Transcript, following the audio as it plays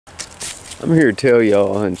I'm here to tell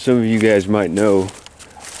y'all, and some of you guys might know,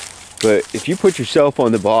 but if you put yourself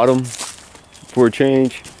on the bottom for a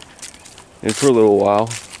change, and for a little while,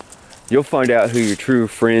 you'll find out who your true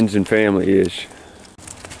friends and family is.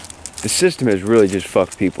 The system has really just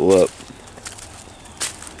fucked people up.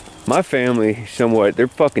 My family, somewhat, they're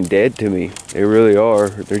fucking dead to me. They really are.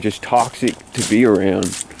 They're just toxic to be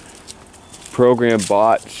around. Programmed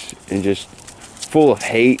bots and just full of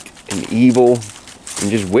hate and evil and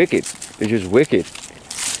just wicked. They're just wicked.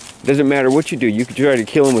 It doesn't matter what you do. You can try to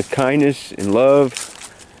kill them with kindness and love.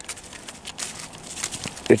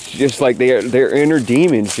 It's just like their inner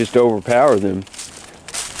demons just overpower them.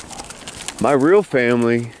 My real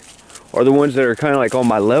family are the ones that are kind of like on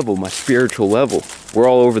my level, my spiritual level. We're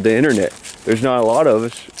all over the internet. There's not a lot of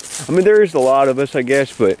us. I mean, there is a lot of us, I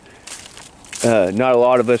guess, but not a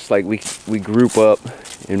lot of us like we group up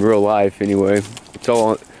in real life anyway.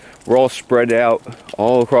 We're all spread out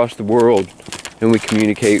all across the world, and we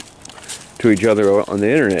communicate to each other on the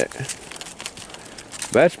internet.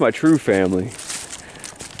 That's my true family.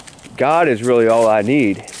 God is really all I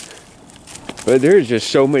need. But there's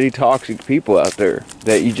just so many toxic people out there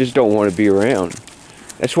that you just don't want to be around.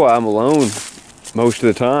 That's why I'm alone most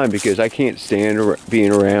of the time, because I can't stand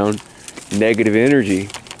being around negative energy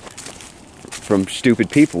from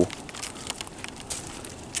stupid people.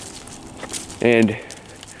 And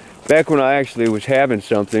back when I actually was having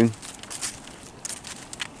something,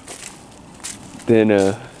 then,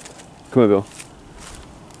 come on, Bill.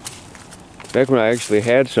 Back when I actually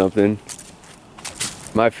had something,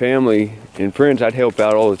 my family and friends, I'd help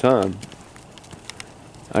out all the time.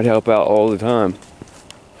 I'd help out all the time.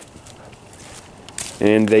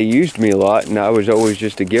 And they used me a lot, and I was always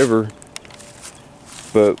just a giver.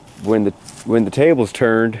 But when the tables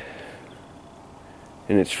turned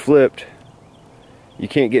and it's flipped, you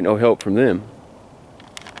can't get no help from them.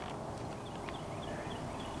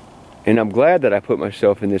 And I'm glad that I put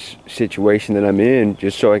myself in this situation that I'm in,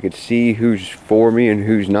 just so I could see who's for me and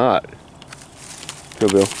who's not. Go,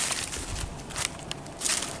 Bill.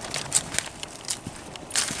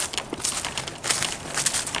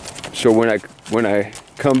 So when I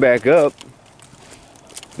come back up,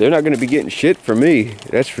 they're not going to be getting shit from me,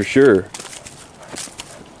 that's for sure.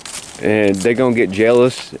 And they're going to get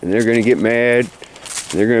jealous, and they're going to get mad,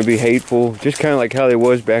 and they're going to be hateful, just kind of like how they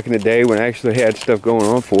was back in the day when I actually had stuff going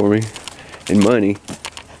on for me, and money.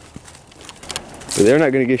 But they're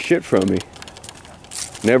not going to get shit from me.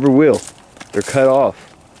 Never will. They're cut off.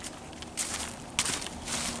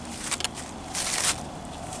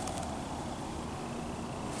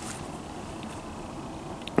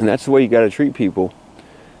 And that's the way you got to treat people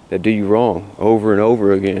that do you wrong over and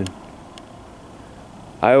over again.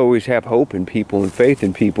 I always have hope in people and faith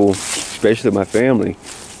in people, especially my family,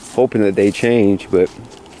 hoping that they change, but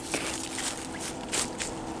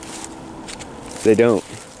they don't.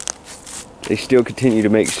 They still continue to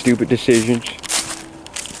make stupid decisions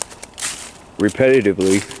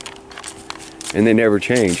repetitively, and they never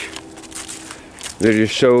change. They're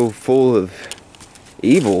just so full of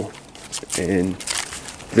evil, and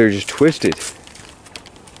they're just twisted.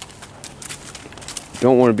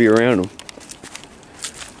 Don't want to be around them.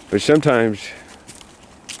 But sometimes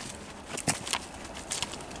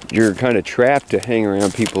you're kind of trapped to hang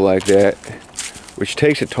around people like that, which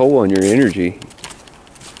takes a toll on your energy,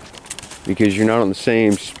 because you're not on the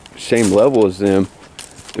same level as them.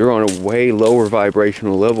 They're on a way lower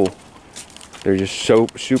vibrational level. They're just so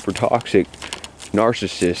super toxic,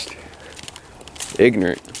 narcissist,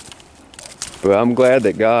 ignorant. But I'm glad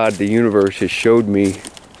that God, the universe, has showed me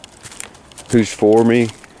who's for me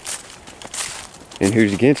and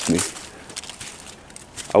who's against me.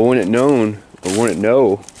 I wouldn't know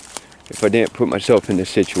if I didn't put myself in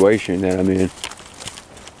this situation that I'm in.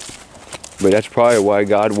 But that's probably why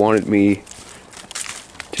God wanted me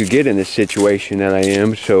to get in this situation that I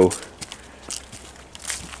am, so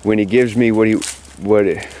when He gives me what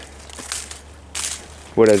I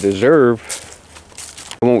deserve,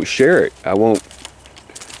 I won't share it. I won't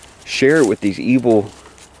share it with these evil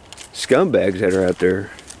scumbags that are out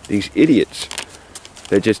there, these idiots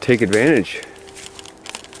that just take advantage.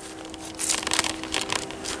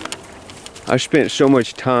 I spent so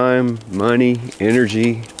much time, money,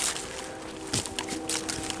 energy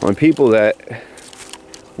on people that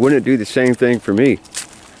wouldn't do the same thing for me.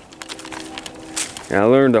 And I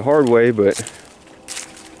learned the hard way, but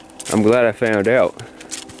I'm glad I found out.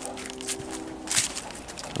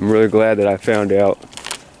 I'm really glad that I found out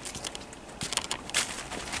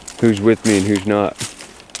who's with me and who's not.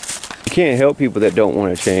 You can't help people that don't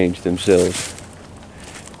want to change themselves.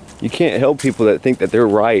 You can't help people that think that they're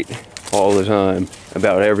right all the time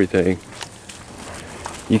about everything.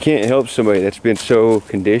 You can't help somebody that's been so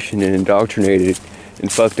conditioned and indoctrinated and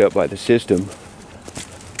fucked up by the system.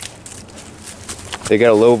 They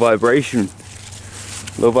got a low vibrational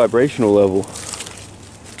level.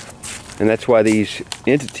 And that's why these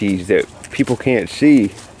entities that people can't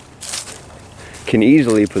see can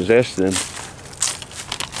easily possess them.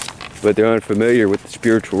 But they're unfamiliar with the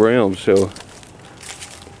spiritual realm, so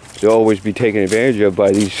they'll always be taken advantage of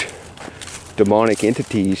by these demonic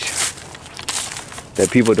entities that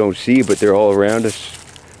people don't see, but they're all around us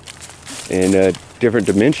in different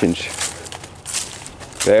dimensions.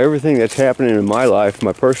 But everything that's happening in my life,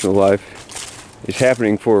 my personal life, is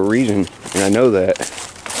happening for a reason, and I know that.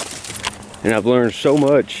 And I've learned so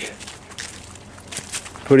much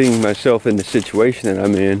putting myself in the situation that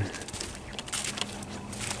I'm in,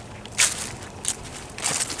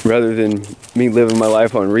 rather than me living my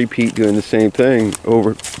life on repeat doing the same thing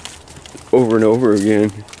over and over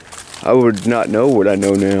again. I would not know what I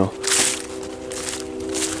know now.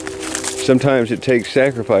 Sometimes it takes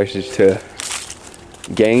sacrifices to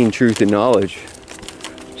gain truth and knowledge.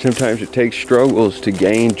 Sometimes it takes struggles to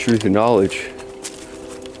gain truth and knowledge.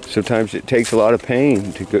 Sometimes it takes a lot of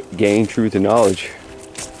pain to gain truth and knowledge.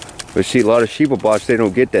 But see, a lot of sheeple bots, they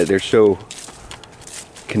don't get that. They're so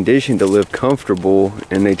conditioned to live comfortable,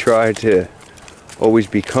 and they try to always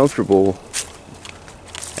be comfortable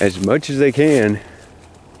as much as they can.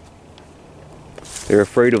 They're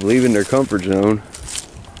afraid of leaving their comfort zone,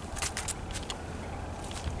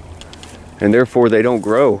 and therefore they don't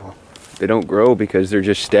grow. They don't grow because they're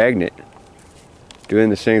just stagnant, doing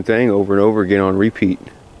the same thing over and over again on repeat,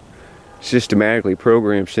 systematically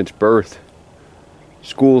programmed since birth.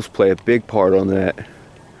 Schools play a big part on that.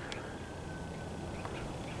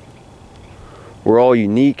 We're all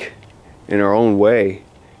unique in our own way,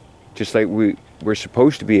 just like we're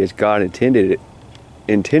supposed to be as God intended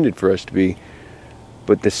for us to be.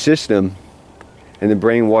 But the system and the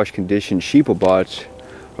brainwashed conditioned sheeple bots,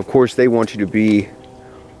 of course, they want you to be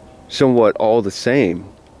somewhat all the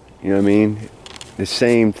same. You know what I mean? The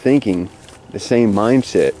same thinking, the same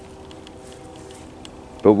mindset.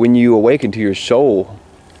 But when you awaken to your soul,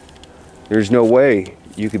 there's no way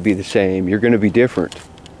you could be the same. You're going to be different.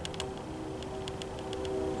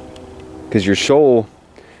 Because your soul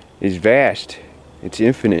is vast. It's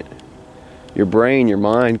infinite. Your brain, your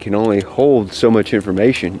mind can only hold so much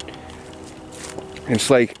information. It's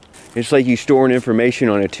like you storing information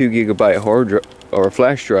on a 2 gigabyte hard drive or a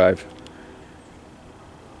flash drive,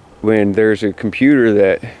 when there's a computer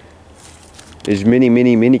that is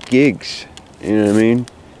many gigs. You know what I mean?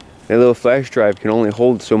 That little flash drive can only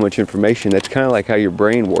hold so much information. That's kind of like how your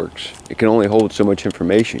brain works. It can only hold so much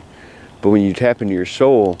information. But when you tap into your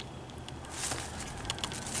soul,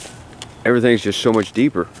 everything's just so much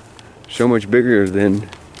deeper, so much bigger than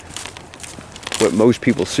what most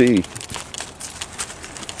people see.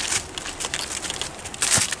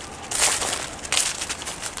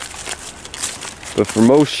 But for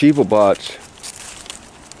most sheeple bots,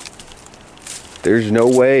 there's no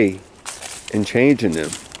way in changing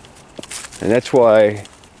them. And that's why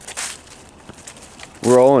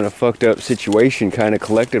we're all in a fucked up situation kind of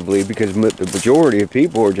collectively, because the majority of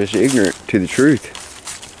people are just ignorant to the truth.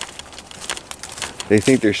 They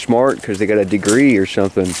think they're smart because they got a degree or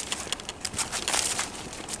something,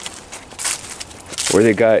 or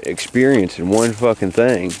they got experience in one fucking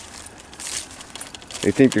thing.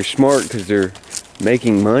 They think they're smart because they're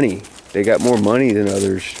making money. They got more money than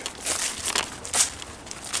others.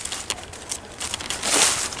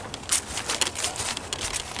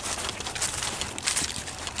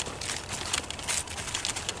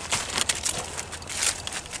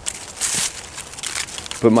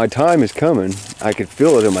 But my time is coming. I can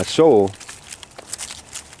feel it in my soul.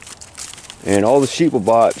 And all the sheeple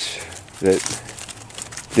bots that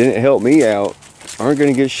didn't help me out aren't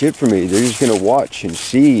going to get shit from me. They're just going to watch and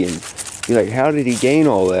see and be like, how did he gain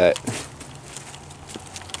all that?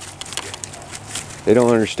 They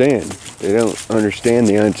don't understand. They don't understand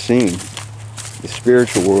the unseen, the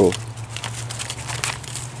spiritual world.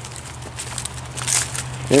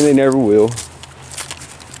 And they never will.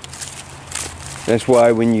 That's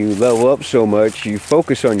why when you level up so much, you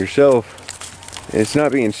focus on yourself. And it's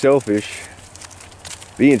not being selfish.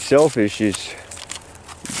 Being selfish is,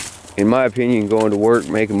 in my opinion, going to work,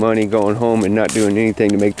 making money, going home, and not doing anything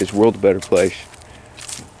to make this world a better place.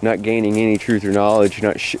 Not gaining any truth or knowledge.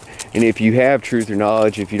 And if you have truth or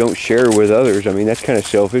knowledge, if you don't share it with others, I mean, that's kind of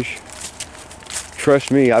selfish.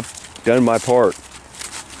 Trust me, I've done my part.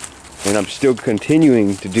 And I'm still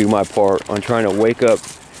continuing to do my part on trying to wake up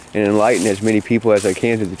and enlighten as many people as I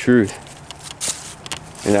can to the truth.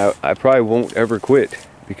 And I probably won't ever quit,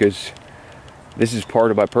 because This is part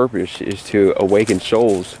of my purpose, is to awaken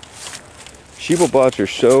souls. Sheeple bots are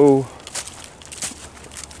so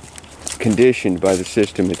conditioned by the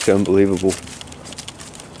system, it's unbelievable.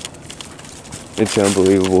 It's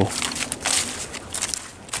unbelievable.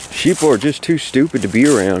 Sheeple are just too stupid to be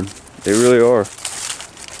around. They really are.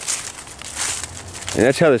 And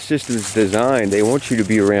that's how the system is designed. They want you to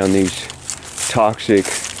be around these toxic,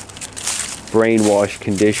 brainwashed,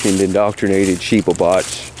 conditioned, indoctrinated sheeple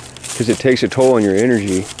bots, because it takes a toll on your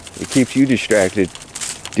energy. It keeps you distracted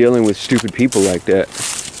dealing with stupid people like that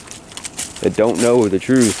don't know the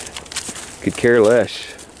truth, could care less.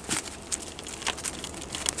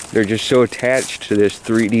 They're just so attached to this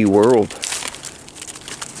 3D world,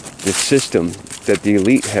 this system that the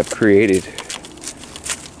elite have created.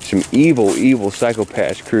 Some evil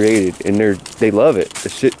psychopaths created, and they love it. The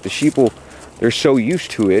sheeple, they're so used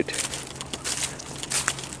to it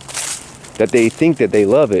that they think that they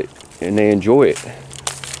love it and they enjoy it.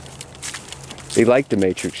 They like the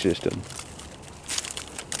matrix system.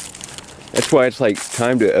 That's why it's like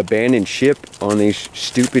time to abandon ship on these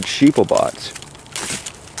stupid sheeple bots.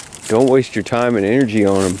 Don't waste your time and energy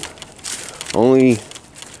on them. Only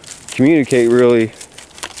communicate really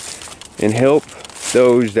and help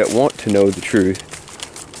those that want to know the truth.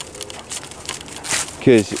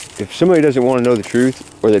 Because if somebody doesn't want to know the truth,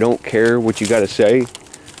 or they don't care what you got to say,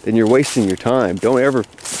 then you're wasting your time. Don't ever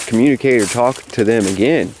communicate or talk to them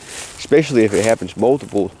again, especially if it happens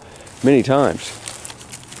many times.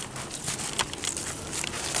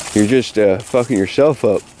 You're just fucking yourself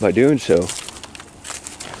up by doing so.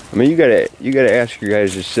 I mean, you gotta ask your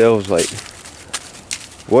guys selves, like,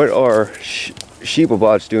 what are sheeple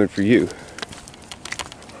bots doing for you?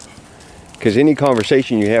 Because any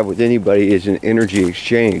conversation you have with anybody is an energy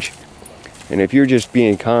exchange. And if you're just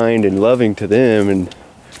being kind and loving to them and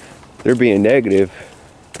they're being negative,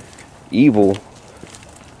 evil,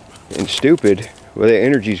 and stupid, well, that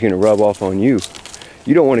energy is going to rub off on you.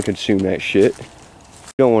 You don't want to consume that shit. You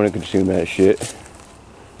don't want to consume that shit.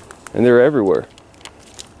 And they're everywhere.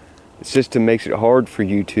 The system makes it hard for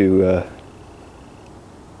you to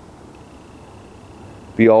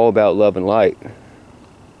be all about love and light.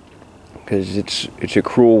 Because it's a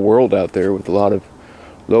cruel world out there with a lot of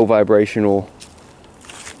low vibrational,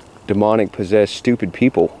 demonic possessed, stupid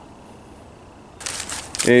people.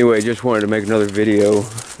 Anyway, just wanted to make another video.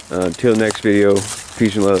 Until next video,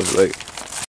 peace and love. Like.